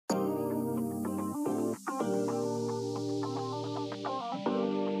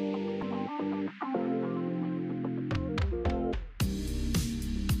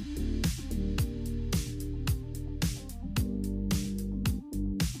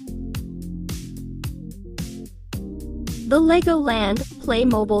The Legoland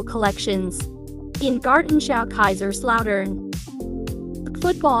Playmobil Collections in Gardenschau Kaiserslautern.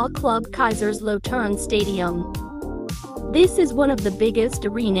 Football Club Kaiserslautern Stadium. This is one of the biggest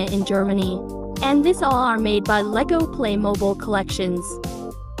arena in Germany, and this all are made by Lego Playmobil Collections.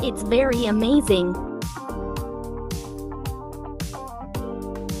 It's very amazing.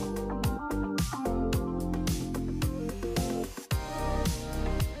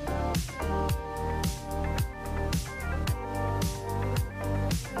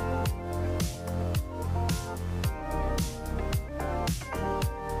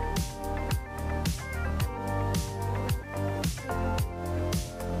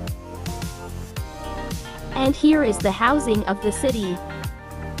 And here is the housing of the city.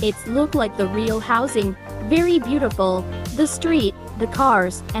 It's look like the real housing, very beautiful. The street, the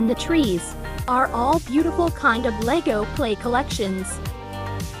cars, and the trees are all beautiful kind of Lego play collections.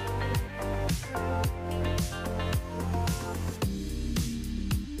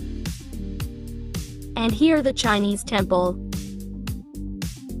 And here the Chinese temple.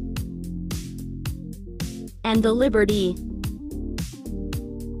 And the Liberty.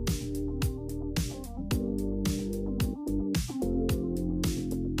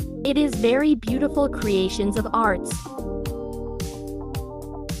 It is very beautiful creations of arts.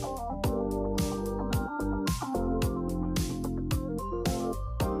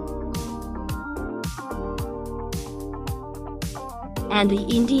 And the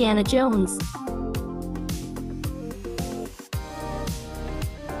Indiana Jones.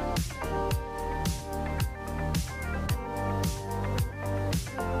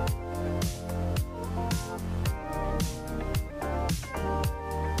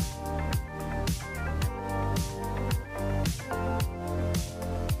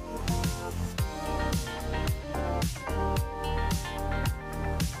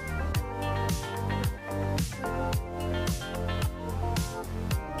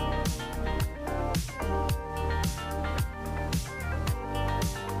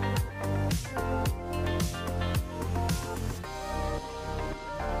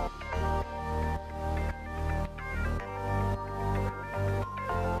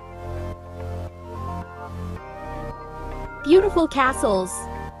 Beautiful castles.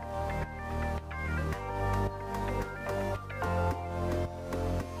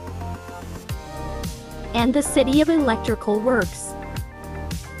 And the city of electrical works.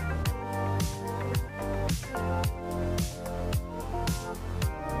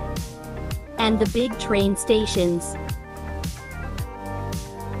 And the big train stations.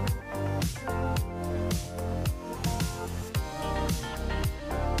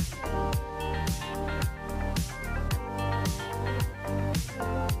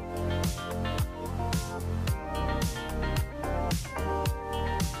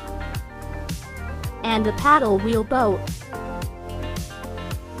 And the paddle wheel boat.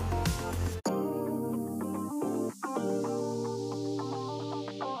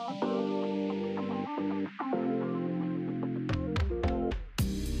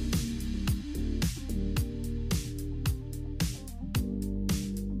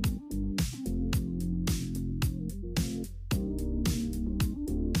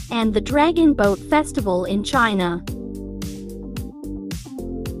 And the Dragon Boat Festival in China.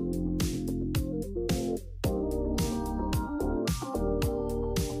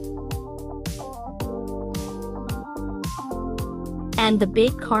 And the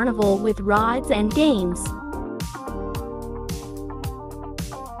big carnival with rides and games.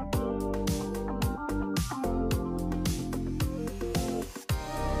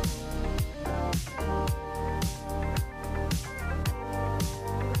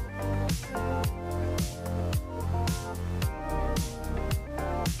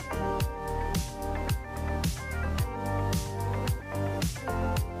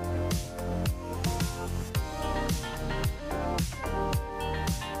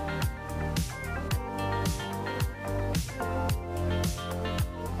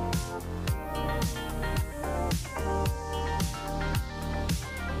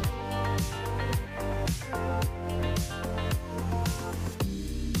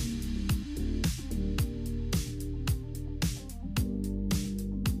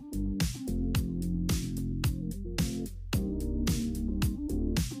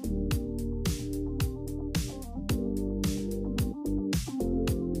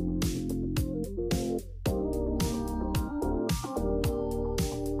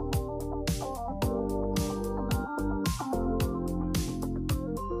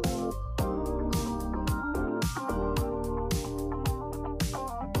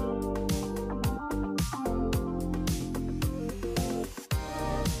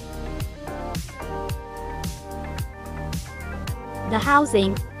 the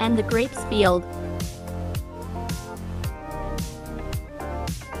housing, and the grapes field.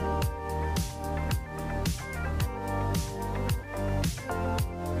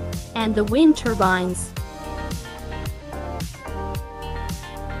 And the wind turbines.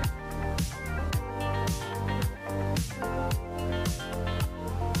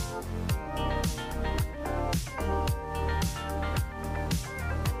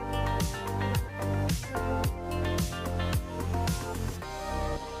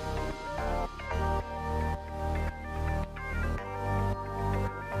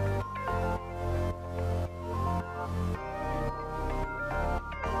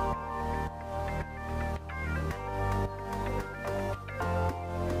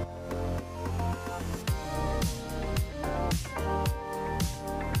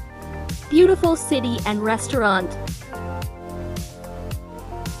 Beautiful city and restaurant.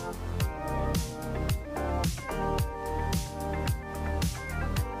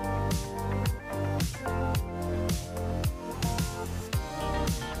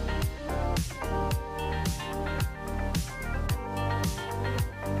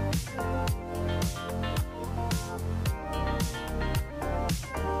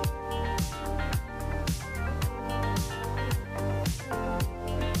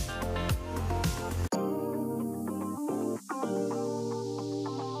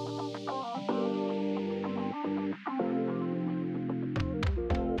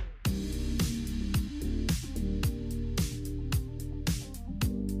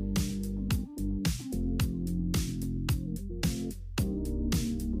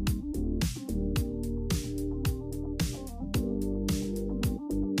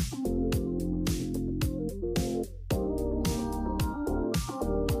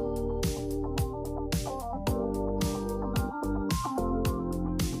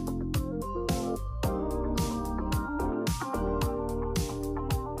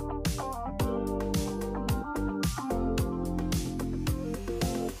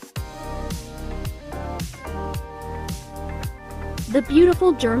 The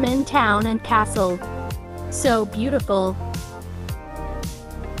beautiful German town and castle. So beautiful.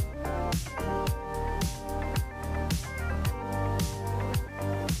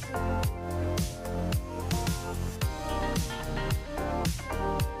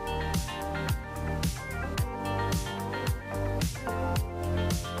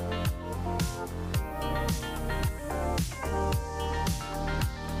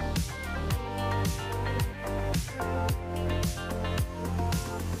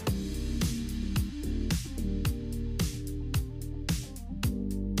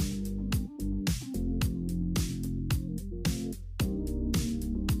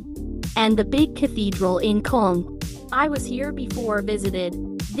 And the big cathedral in Cologne. I was here before visited.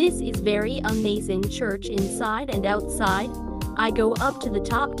 This is very amazing church inside and outside. I go up to the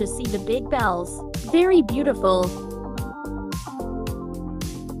top to see the big bells. Very beautiful.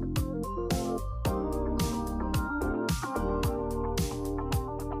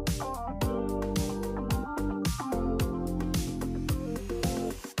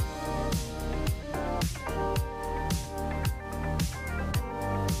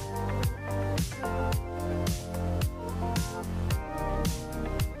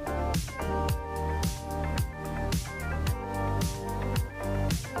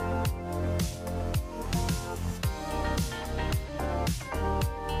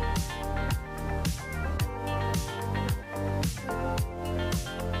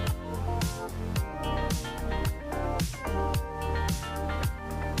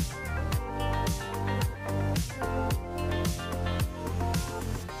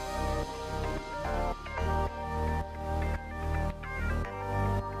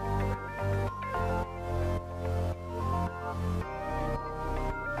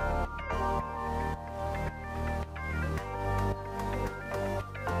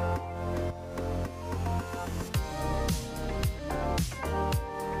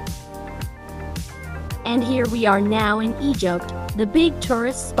 And here we are now in Egypt, the big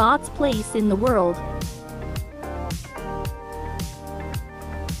tourist spots place in the world.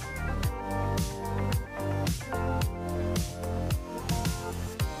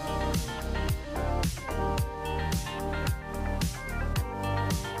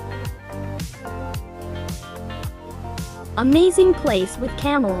 Amazing place with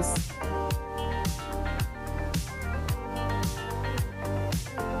camels.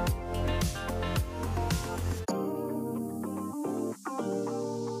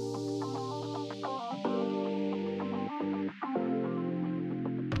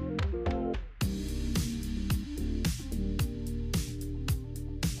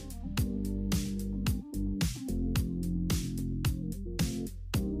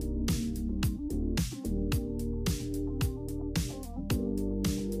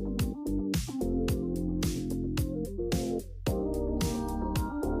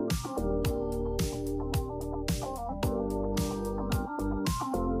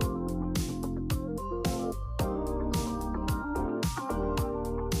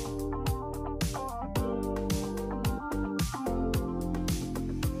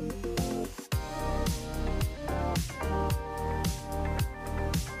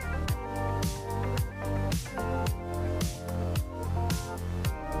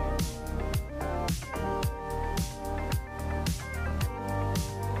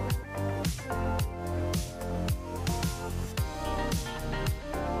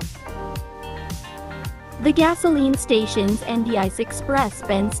 the gasoline stations and the ice express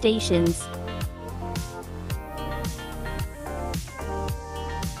Ben stations.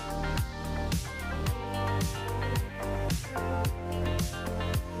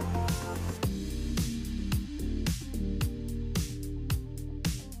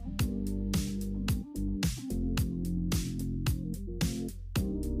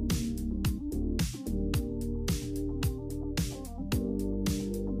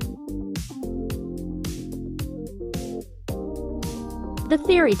 The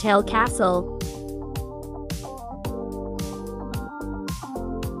fairy tale castle.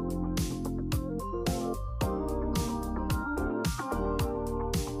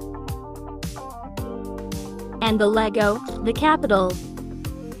 And the Lego, the capital.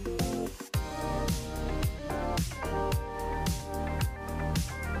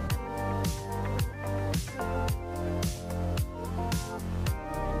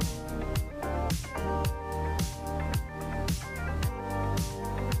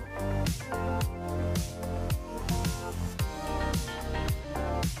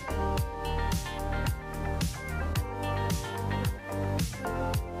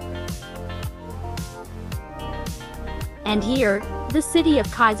 And here, the city of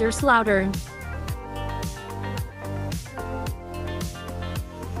Kaiserslautern.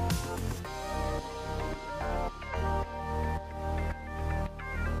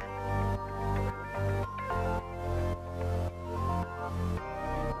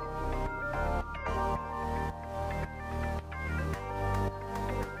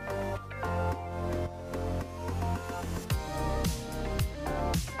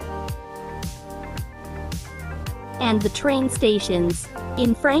 And the train stations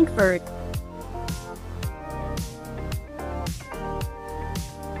in Frankfurt.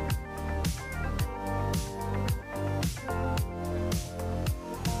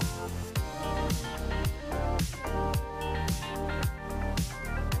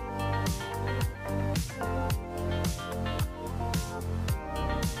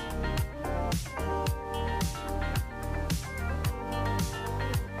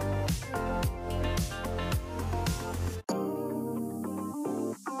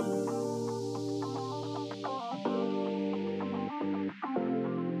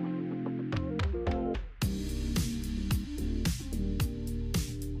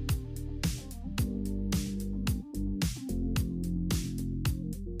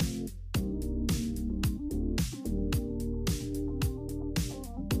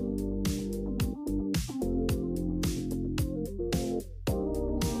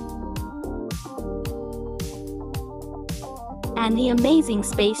 And the amazing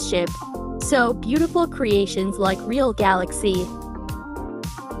spaceship. So beautiful creations like real galaxy.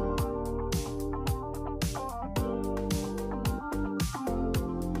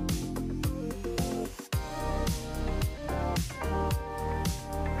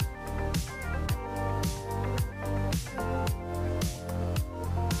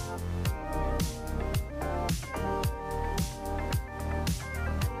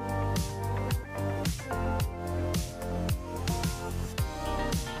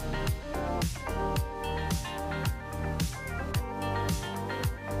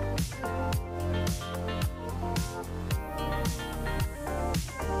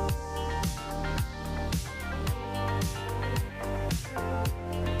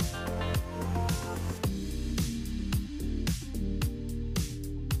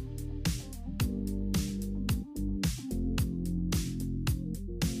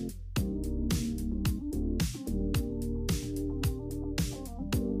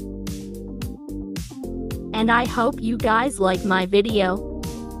 And I hope you guys like my video.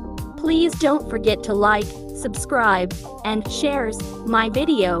 Please don't forget to like, subscribe, and shares my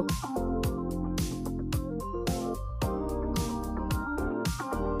video.